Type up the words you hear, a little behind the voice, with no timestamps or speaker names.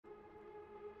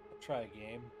Try a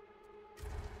game.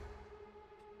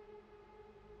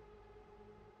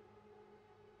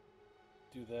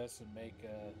 Do this and make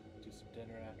do some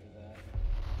dinner after that.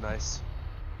 Nice.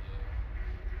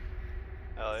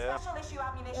 Hell yeah.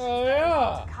 Oh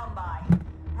yeah.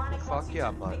 Fuck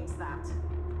yeah, bud.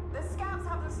 The scouts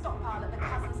have the stockpile at the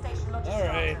Cousin Station Logistics. All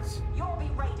right. You'll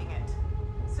be raiding it.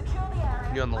 Secure the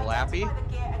area. You on the lappy? Identify the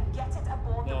gear and get it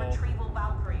aboard the retrieval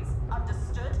Valkyries.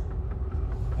 Understood?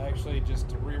 I actually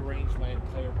just rearranged my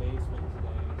entire basement today,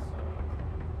 so.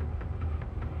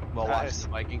 Well, watch the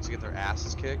Vikings get their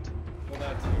asses kicked. Well,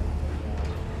 that too.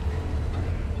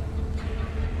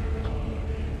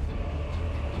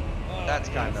 Yeah. That's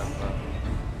kind of.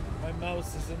 My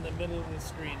mouse is in the middle of the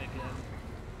screen again.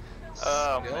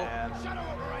 Oh man.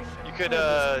 You could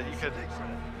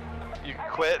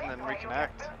quit and then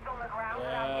reconnect.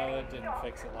 Yeah, that didn't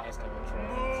fix it last time I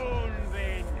tried.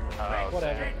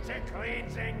 Whatever.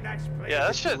 Yeah,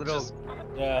 that shit just.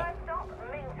 Yeah.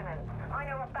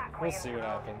 We'll see what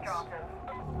happens.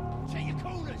 Check your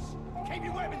corners. Keep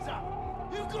your weapons up.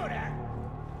 You good at?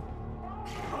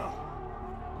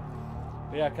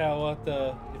 Yeah, Kyle, we'll have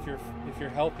to, if you're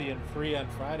healthy and free on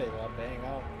Friday, we'll have to hang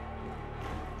out.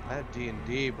 I have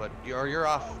D&D, but you're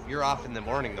off in the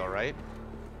morning though, right?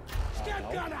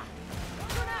 No.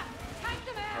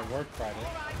 I work Friday.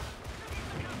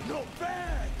 Not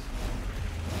bad.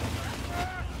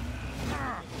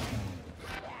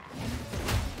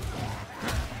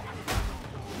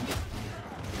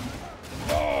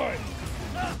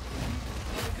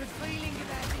 Good feeling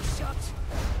about this shot.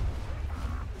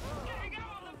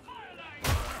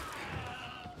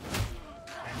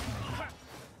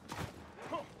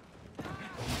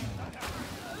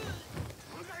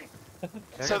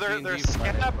 So they're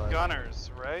scab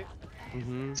gunners, right?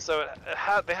 Mm-hmm. So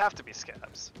they have to be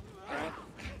scabs, right?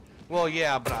 Well,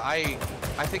 yeah, but I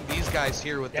think these guys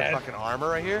here with the fucking armor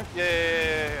right here.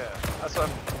 Yeah. That's what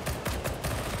I'm.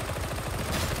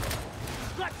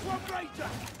 That's one ranger.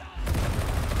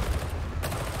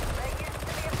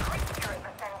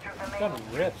 Gun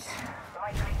rips.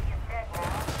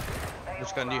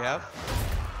 Which gun do you have?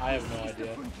 I have no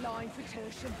idea.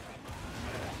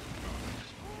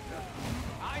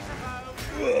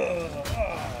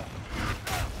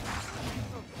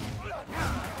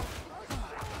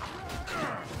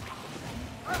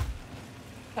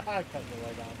 I cut the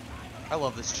leg off. I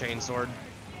love this chainsword.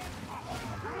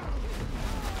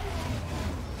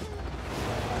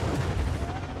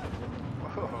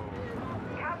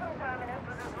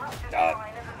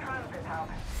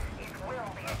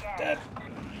 Dead.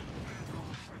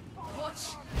 Watch,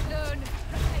 learn,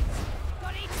 rotate.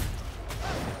 Got it?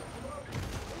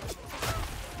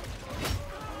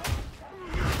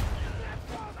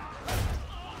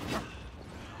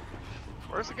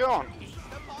 Where's it going?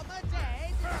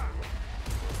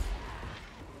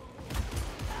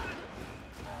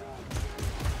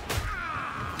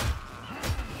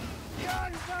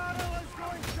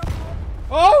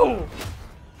 Oh!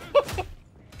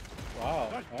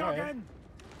 Wow. All right.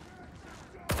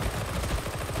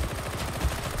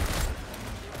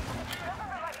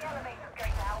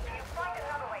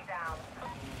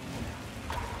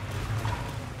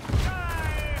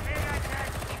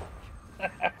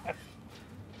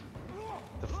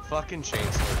 The fucking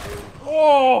chainsaw, dude.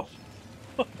 Oh!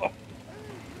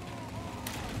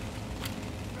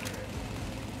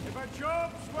 If a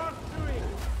job's worth doing,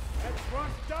 it's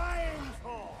worth dying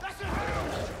for. That's it.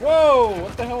 Whoa!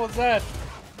 What the hell was that?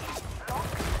 Not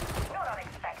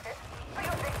unexpected. But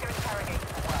you'll take your interrogation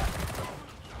to work.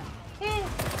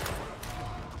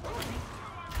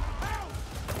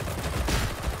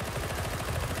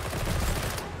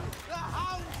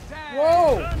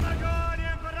 Whoa! Oh my God,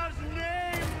 Emperor's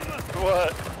name!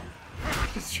 What?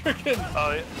 It's freaking.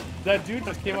 Oh yeah. That dude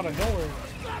just came out of nowhere.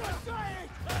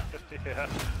 Yeah.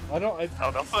 I don't. They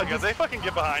fucking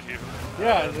get behind you.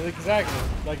 Yeah, exactly.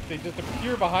 Like they just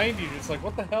appear behind you. It's like,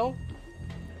 what the hell?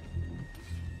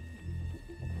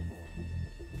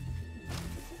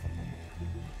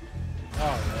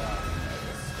 Oh yeah.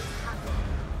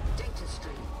 Data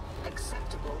stream.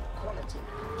 Acceptable quality.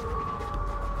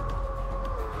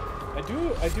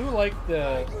 I do like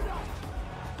the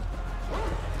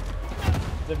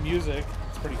music.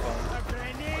 It's pretty fun.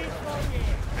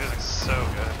 Music's so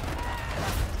good.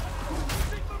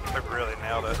 They really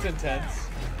nailed it. It's intense.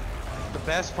 The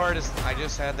best part is I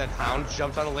just had that hound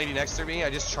jumped on a lady next to me. I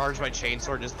just charged my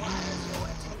chainsword, just.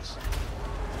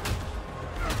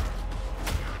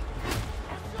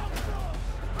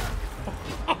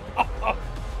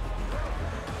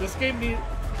 This game needs.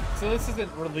 So this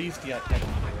isn't released yet,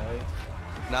 technically, right?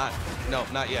 Not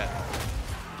yet.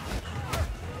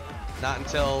 Not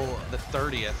until the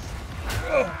 30th.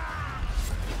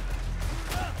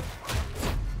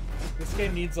 This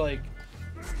game needs like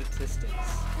statistics.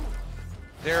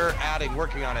 They're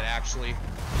working on it actually.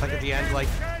 Like at the end, like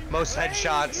most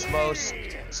headshots, most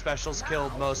specials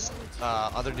killed, most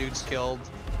other dudes killed.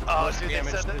 Oh, most dude,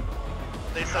 damage.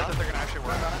 they said that they're gonna actually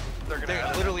work on it. They're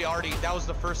gonna. They literally already. That was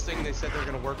the first thing they said they're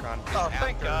gonna work on. Oh,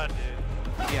 thank God,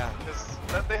 dude. Yeah.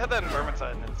 Because they had that in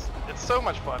Vermintide, and it's so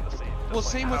much fun to see. Just, Well, like,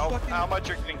 same with fucking. how much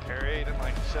you're getting carried and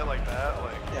like shit like that.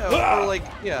 Like. Yeah. Or like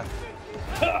yeah.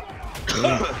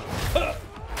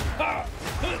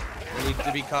 They need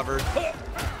to be covered.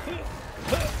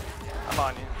 I'm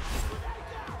on you.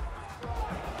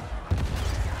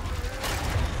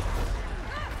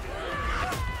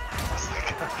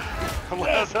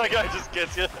 Unless that guy just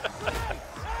gets you.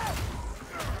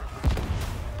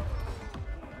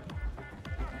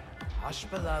 Hush,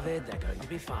 beloved, they're going to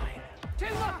be fine. Do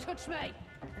not touch me!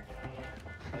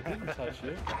 I didn't touch you.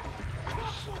 It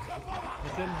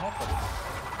didn't happen.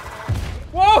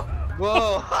 Whoa!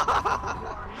 Whoa!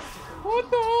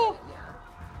 What the hell?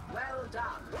 Well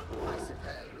done, I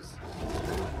suppose.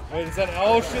 Wait, is that?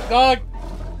 Oh shit, dog!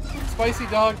 Spicy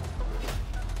dog.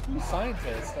 Who's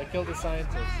scientist? I killed a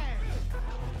scientist.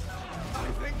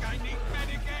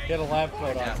 He had a lab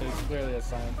coat on, so he's clearly a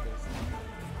scientist.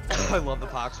 I love the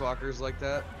poxwalkers like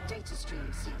that. Data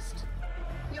stream ceased.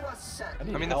 You are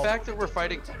certain. I mean, the fact that we're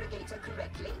fighting. Interrogator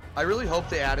correctly. I really hope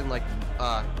they add in like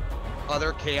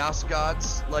other chaos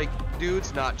gods like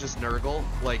dudes, not just Nurgle.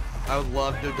 Like I would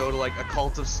love to go to like a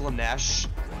cult of Slanesh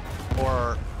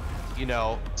or you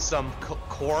know some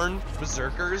corn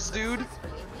berserkers, dude.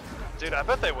 Dude, I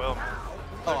bet they will, man.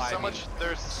 Oh, There's so much.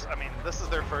 I mean, this is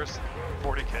their first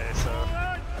 40K, so.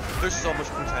 There's so much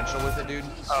potential with it, dude.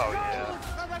 Oh yeah.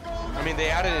 I mean, they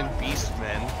added in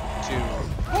Beastmen to.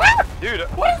 Dude,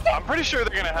 I'm pretty sure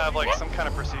they're gonna have like some kind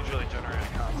of procedurally generated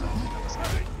content in this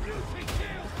game.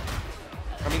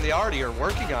 I mean, they already are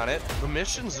working on it. The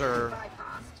missions are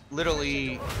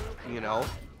literally, you know,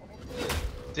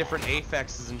 different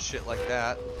affixes and shit like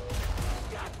that.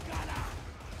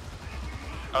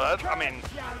 Oh, I mean,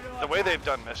 the way they've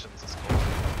done missions is cool.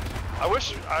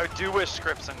 I do wish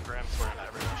scripts and Grims were in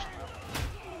every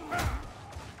mission.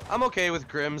 I'm okay with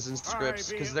Grims and scripts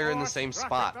because they're in the same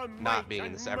spot, not being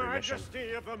in this every mission.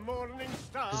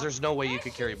 Because there's no way you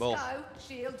could carry both.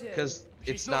 Because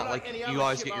it's not like you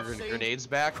always get your grenades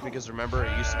back. Because remember,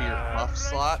 it used to be your buff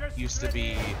slot, used to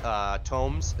be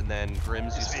tomes, and then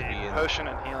Grims used to be in potion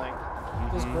and healing.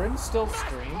 Does Grim still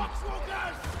stream?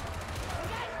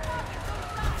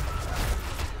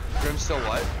 Grim still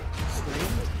what? Stream?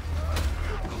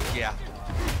 Yeah.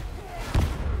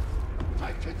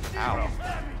 Ow.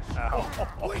 Ow.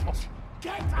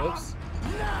 Oops.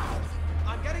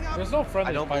 There's no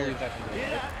friendly don't fire believe- that can do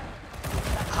it.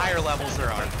 Higher levels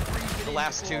there are. The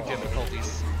last two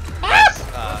difficulties.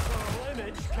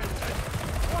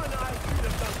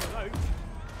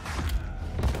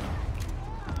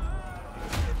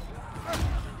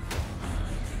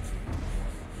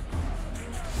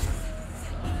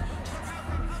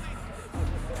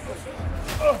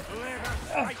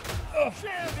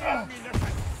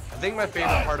 I think my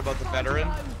favorite part about the veteran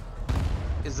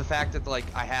is the fact that like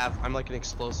I'm like an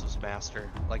explosives master,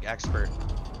 like expert.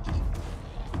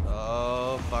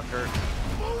 Oh fucker.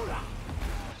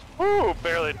 Ooh,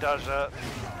 barely dodged that.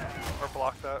 Or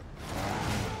blocked that.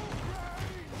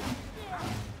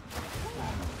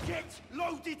 Get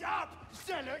loaded up,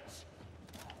 zealots!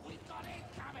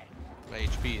 My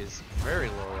HP is very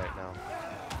low right now.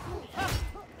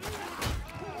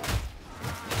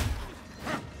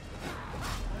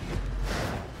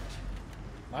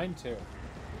 Mine too.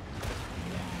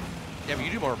 Yeah, but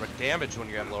you do more of a damage when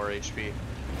you have lower HP.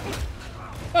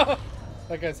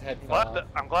 That guy's head fell off.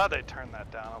 I'm glad they turned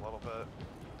that down a little bit. I mean,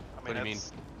 What do you mean?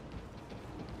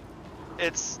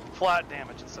 It's flat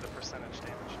damage instead of percentage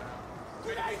damage now.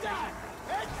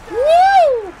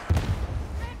 Woo!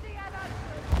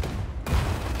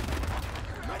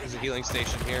 There's a healing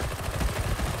station here.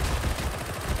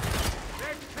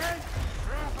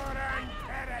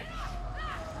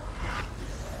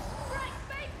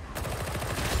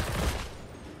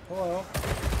 Hello.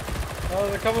 Oh,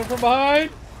 they're coming from behind!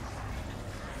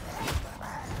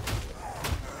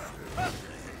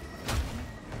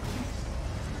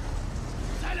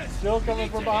 Still coming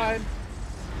from behind.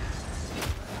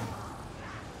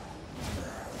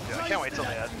 Yeah, I can't wait till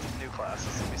they add new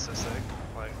classes. It'll be so sick.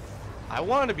 Like, I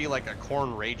want to be like a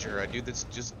corn rager, a dude that's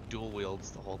just dual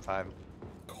wields the whole time.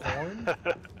 Corn?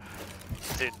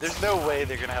 dude, there's no way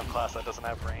they're gonna have class that doesn't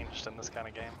have ranged in this kind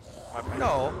of game.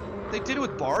 No, they did it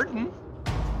with Barden.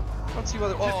 don't see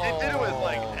whether. It did it with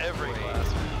like every class.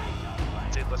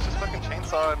 Dude, let's just fucking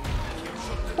chainsaw and...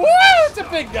 Woo! It's a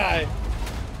big guy.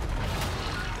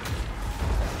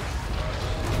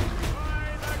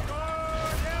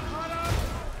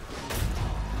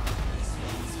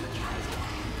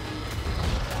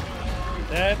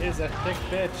 That is a thick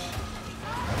bitch.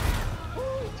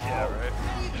 Yeah, right.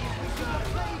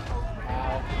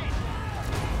 Wow.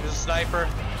 There's a sniper.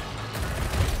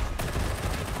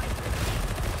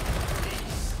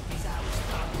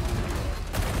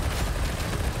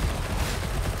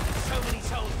 So many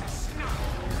souls to snuff.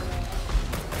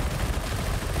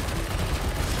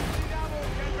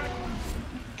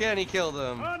 Again, he killed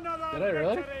him. Did I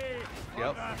really?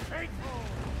 Yep.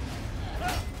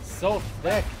 So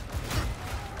thick.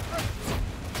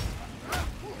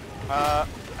 I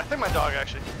think my dog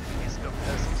actually needs to go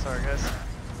piss. I'm sorry, guys.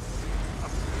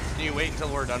 Can you wait until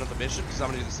we're done with the mission? Because I'm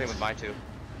gonna do the same with my two.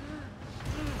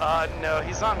 No,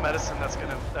 he's on medicine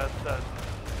that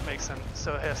makes him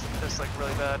so he has to piss like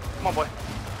really bad. Come on, boy.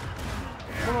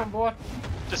 Come on, boy.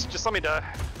 Just let me die.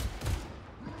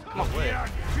 Come on, Wait.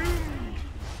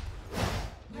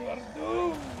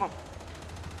 Come on.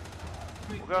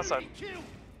 We'll go outside.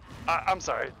 I'm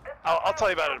sorry. I'll tell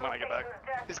you about it when I get back.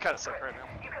 He's kind of sick right now.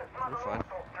 You're fine.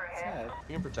 Sad.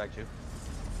 We can protect you.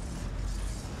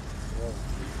 Whoa.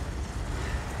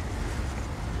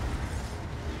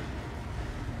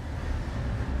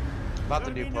 About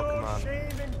the new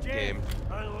Pokemon game.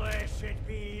 Unless it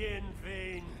be in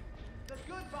vain. The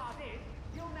good part is,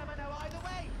 you'll never know either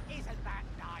way. Isn't that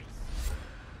nice?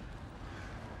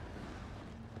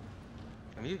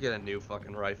 I need to get a new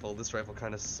fucking rifle. This rifle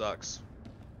kind of sucks.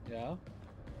 Yeah.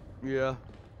 Yeah.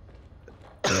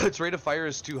 Its rate of fire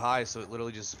is too high, so it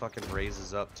literally just fucking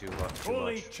raises up too much.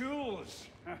 Holy tools.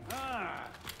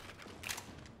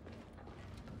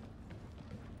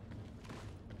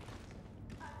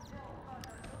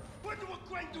 Wonder what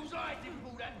Grendel's eye did with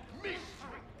all that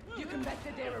mystery. You can bet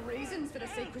that there are reasons for the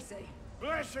secrecy.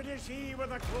 Blessed is he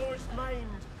with a closed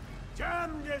mind.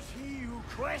 Damned is he who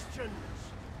questions.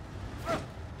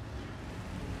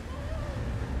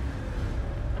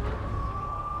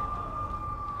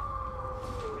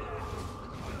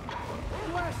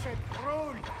 Blessed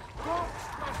throne,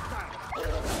 Ghostbuster.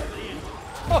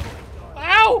 Oh.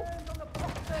 Ow!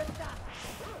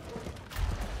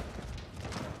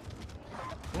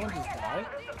 Someone just died?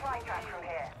 Supply track from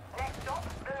here. Next stop,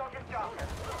 the Logistratus.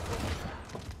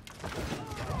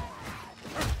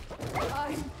 I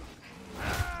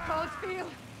can't feel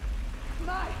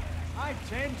my... I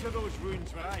tend to those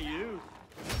wounds where I you.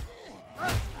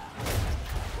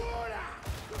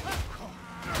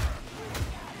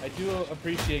 I do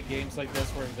appreciate games like this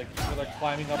where they're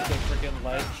climbing up the freaking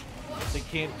ledge. They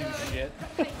can't do shit.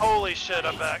 Holy shit,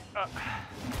 I'm back.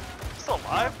 Still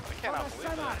alive? I cannot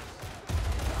believe that.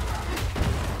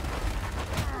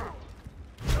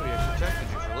 Oh yeah, protected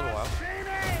you for a little while.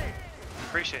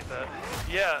 Appreciate that.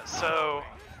 Yeah, so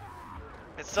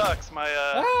it sucks. My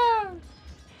Ah!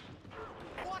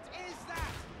 What is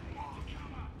that?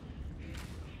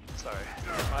 sorry,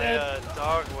 my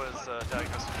dog was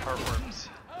diagnosed with heartworms.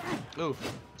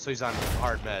 Oof. So he's on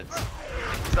hard meds.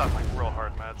 He's on like real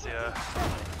hard meds. Yeah.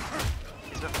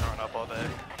 He's been throwing up all day.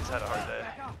 He's had a hard day.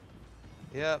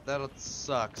 Yeah, that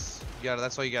sucks. You gotta.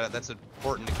 That's why you gotta. That's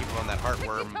important to keep him on that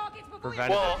heartworm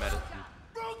preventative Well, medicine.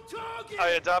 I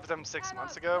adopted him 6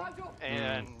 months ago,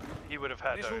 and he would have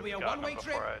had This to will have be a gotten one-way him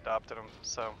before trip. I adopted him.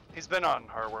 So he's been on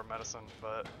heartworm medicine,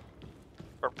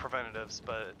 or preventatives,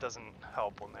 but it doesn't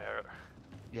help when they're.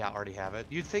 Yeah, already have it.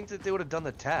 You'd think that they would have done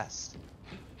the test.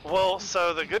 Well,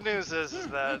 so the good news is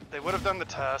that they would have done the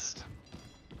test,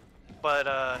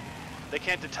 but they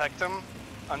can't detect them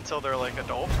until they're like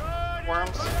adult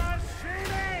worms.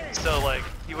 So like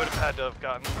he would have had to have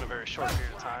gotten them in a very short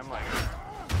period of time. Like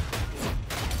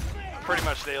pretty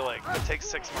much it takes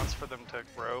 6 months for them to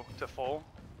grow to full.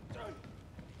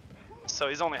 So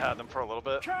he's only had them for a little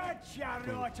bit. Catch ya,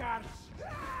 rotters!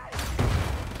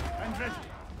 Andred,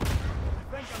 I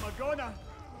think I'm a goner.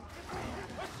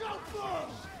 Assault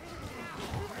force!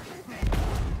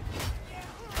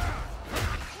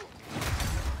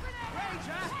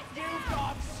 Ranger, you've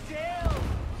got skill!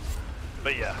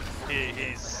 But yeah,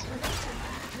 he's...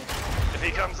 If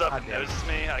he comes up and notices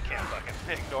me, I can't fucking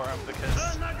ignore him because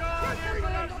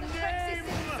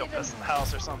he'll piss in the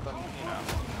house or something, you know.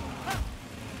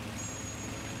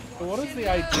 So what is the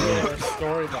idea or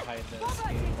story behind this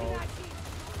game mode?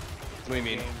 What do you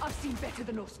mean? I've seen better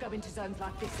than us go into zones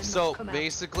like this and So not come out.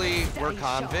 basically, we're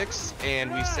convicts,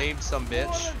 and we saved some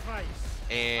bitch,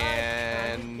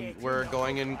 and we're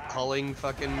going and culling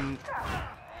fucking...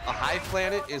 A hive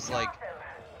planet is like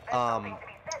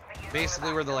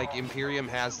basically where the like Imperium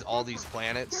has all these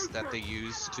planets that they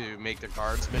use to make their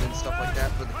guardsmen and stuff like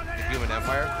that for the human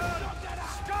empire.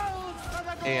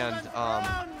 And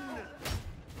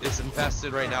it's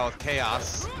infested right now with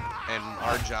chaos, and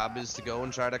our job is to go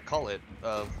and try to cull it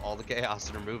of all the chaos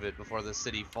and remove it before the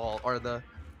city fall or the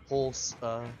whole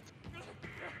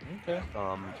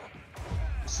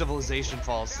civilization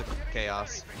falls to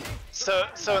chaos. So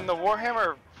in the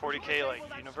Warhammer 40k like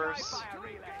universe,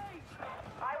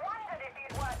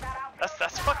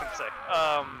 that's fucking sick.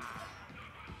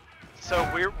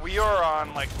 So we are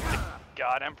on like the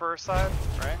God Emperor side,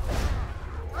 right?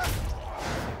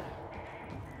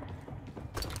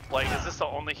 Like, is this the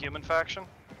only human faction?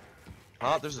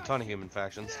 Oh, there's a ton of human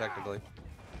factions, technically.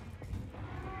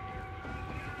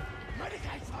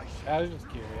 I was just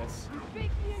curious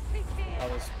how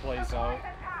this plays out.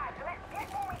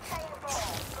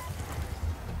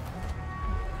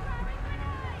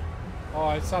 Oh,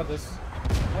 I saw this.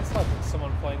 I saw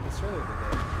someone playing this earlier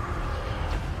today.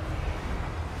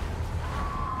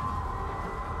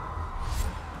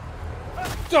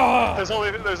 There's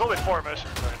only 4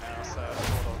 missions right now, so.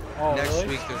 Oh, next really?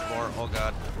 week there's more. Oh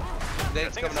god.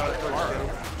 Today's coming out at tomorrow.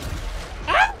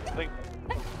 Ah! I think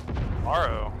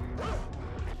tomorrow.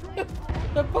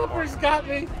 The bumpers got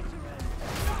me.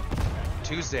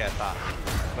 Tuesday, I thought,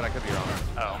 but I could be wrong.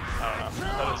 Oh, I don't know.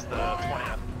 That was the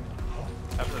 20th.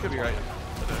 After Could be right.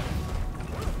 Today.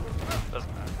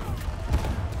 Doesn't matter.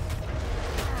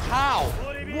 How?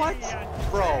 What?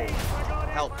 Bro,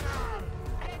 help.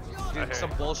 Dude, Okay.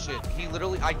 some bullshit. He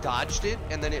literally, I dodged it,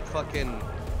 and then it fucking,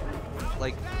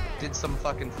 like, did some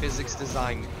fucking physics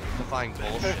defying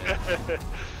bullshit.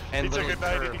 And he took a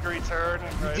literally 90-degree turn.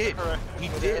 And right did. right He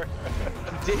there.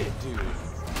 did. He did, dude.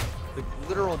 The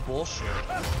literal bullshit.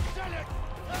 That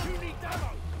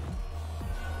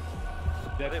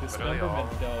They literally dismemberment all-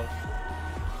 though.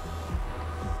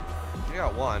 You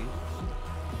got one.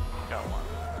 Got one.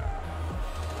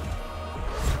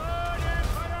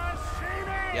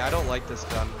 Yeah, I don't like this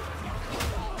gun.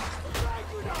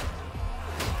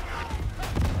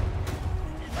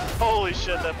 Holy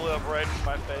shit, that blew up right in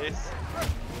my face.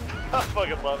 I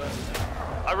fucking love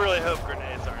it. I really hope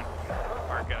grenades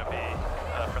aren't gonna be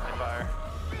friendly fire.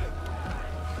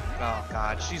 Oh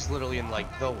god, she's literally in like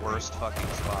the worst fucking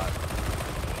spot.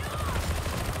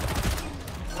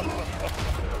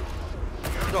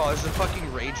 No, there's a fucking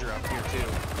rager up here too.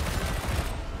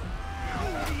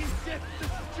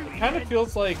 It kind of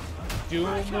feels like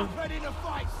Doom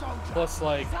plus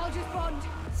like Soldiers bond.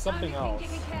 something else.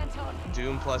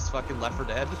 Doom plus fucking Left 4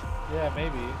 Dead. Yeah,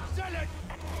 maybe.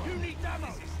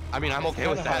 I mean, I'm okay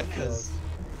with Kinda how that it because feels.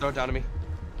 throw it down to me.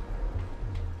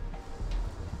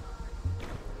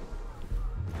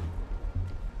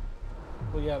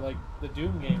 Well, yeah, like the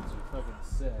Doom games are fucking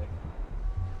sick.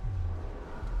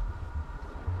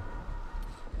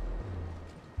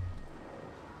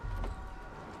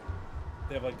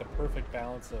 They have like the perfect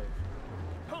balance of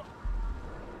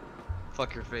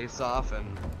Fuck your face off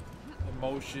and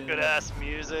emotion. Good ass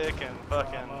music and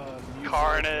fucking drama, music.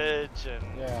 carnage and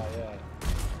Yeah, yeah.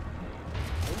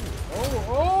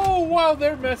 Oh, wow,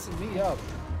 they're messing me up.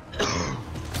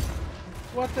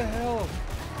 What the hell?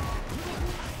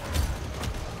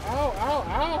 Ow, ow,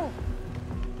 ow!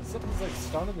 Something's like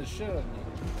stunning the shit out of me.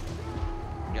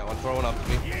 yeah, one throwing up to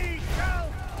me.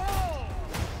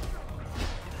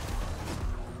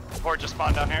 Support just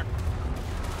spawned down here.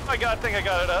 I think I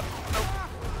got it up. Nope.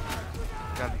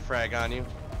 Got the frag on you.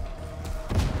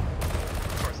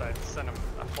 Of course, I sent him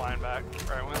flying back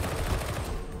right when.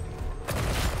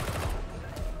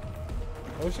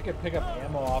 I wish I could pick up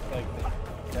ammo off like the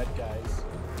dead guys.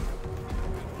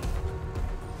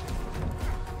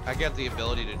 I get the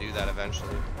ability to do that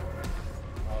eventually.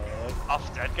 Oh, really?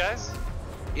 Off dead guys?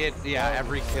 Yeah,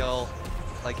 every kill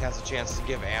like has a chance to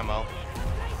give ammo.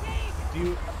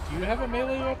 Do you have a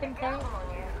melee weapon, Kyle?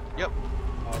 Yep.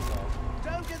 Okay.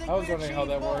 I was wondering how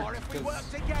that worked.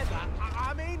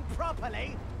 I mean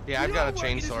properly. Yeah, I've got a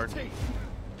chainsword.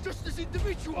 Just as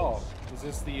individuals. Oh, is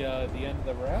this the end of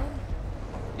the round?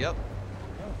 Yep.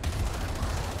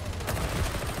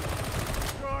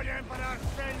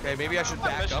 Okay, maybe I should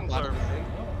back up missions on are- everything.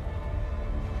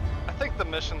 I think the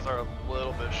missions are a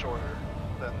little bit shorter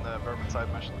than the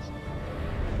Vermintide missions.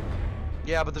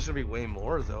 Yeah, but there's gonna be way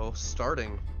more though,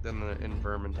 starting than in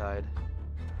Vermintide.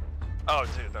 Oh,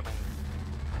 dude, I mean,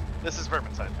 this is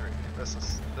Vermintide 3.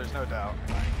 There's no doubt.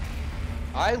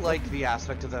 I like the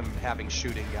aspect of them having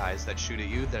shooting guys that shoot at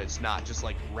you, that it's not just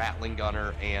like Rattling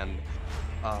Gunner and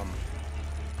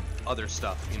other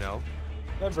stuff, you know?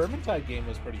 That Vermintide game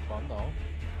was pretty fun though.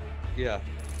 Yeah.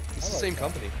 It's the like same that.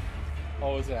 company.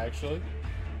 Oh, is it actually?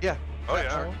 Yeah. Oh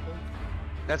yeah.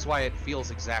 That's why it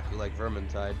feels exactly like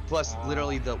Vermintide. Plus,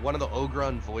 literally, one of the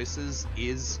Ogron voices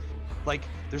is like,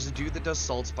 there's a dude that does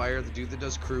Saltspire, the dude that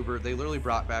does Kruber. They literally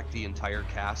brought back the entire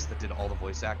cast that did all the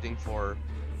voice acting for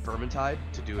Vermintide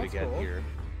to do it again cool. here.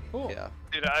 Cool. Yeah.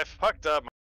 Dude, I fucked up.